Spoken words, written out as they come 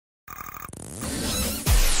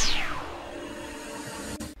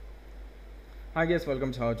Hi guys,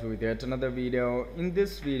 welcome to HowtTo with yet another video. In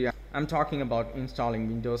this video, I'm talking about installing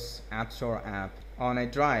Windows App Store app on a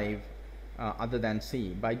drive other than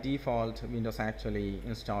C. By default, Windows actually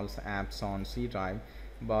installs apps on C drive,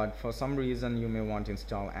 but for some reason you may want to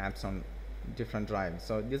install apps on different drives.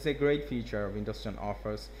 So this is a great feature Windows 10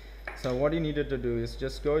 offers. So what you needed to do is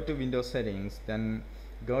just go to Windows settings, then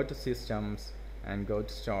go to systems and go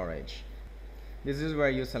to storage. This is where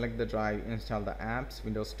you select the drive, install the apps,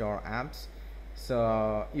 Windows Store apps.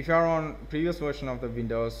 So if you are on previous version of the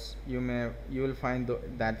Windows, you will find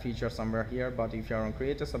that feature somewhere here, but if you are on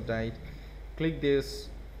create a update, click this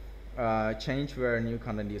change where new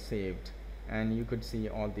content is saved, and you could see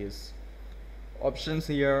all these options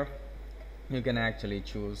here. You can actually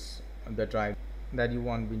choose the drive that you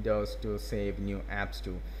want Windows to save new apps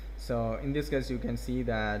to. So in this case, you can see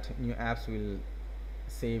that new apps will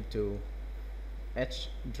save to H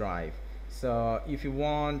drive. So if you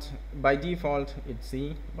want, by default it's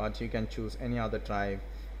C, but you can choose any other drive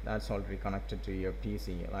that's already connected to your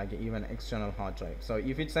PC, like even external hard drive. So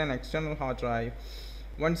if it's an external hard drive,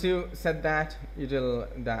 once you set that,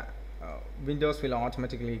 Windows will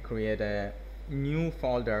automatically create a new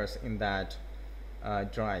folders in that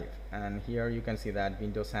drive, and here you can see that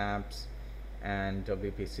Windows apps and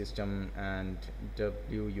WP system and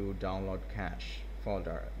WU download cache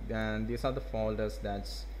folder. Then these are the folders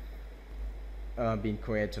that's being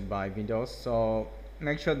created by Windows, so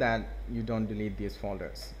make sure that you don't delete these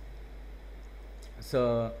folders.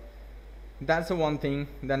 So that's the one thing.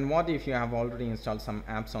 Then what if you have already installed some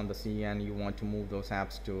apps on the C and you want to move those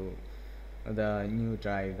apps to the new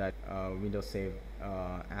drive that Windows save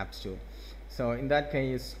apps to? So in that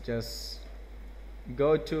case, just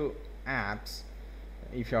go to apps.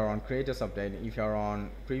 If you're on creators update, if you're on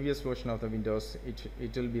previous version of the Windows,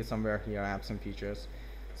 it will be somewhere here, apps and features.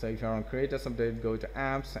 So if you're on creators update, go to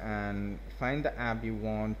apps and find the app you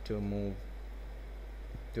want to move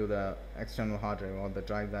to the external hard drive or the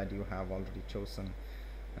drive that you have already chosen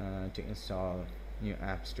to install new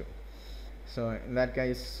apps to. So in that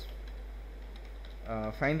case,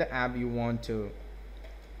 find the app you want to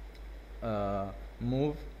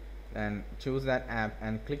move, and choose that app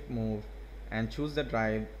and click move, and choose the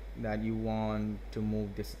drive that you want to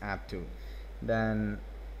move this app to, then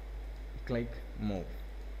click move.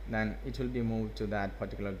 Then it will be moved to that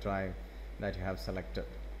particular drive that you have selected.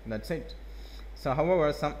 That's it. So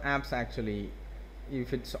however, some apps actually,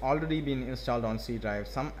 if it's already been installed on C drive,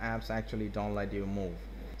 some apps actually don't let you move.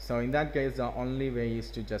 So in that case, the only way is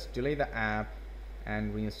to just delete the app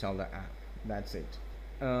and reinstall the app. That's it.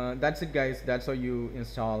 That's it guys. That's how you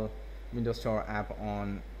install Windows Store app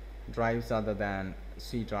on drives other than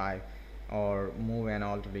C drive, or move an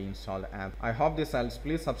already installed app. I hope this helps.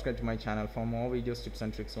 Please subscribe to my channel for more videos, tips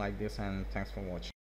and tricks like this, and thanks for watching.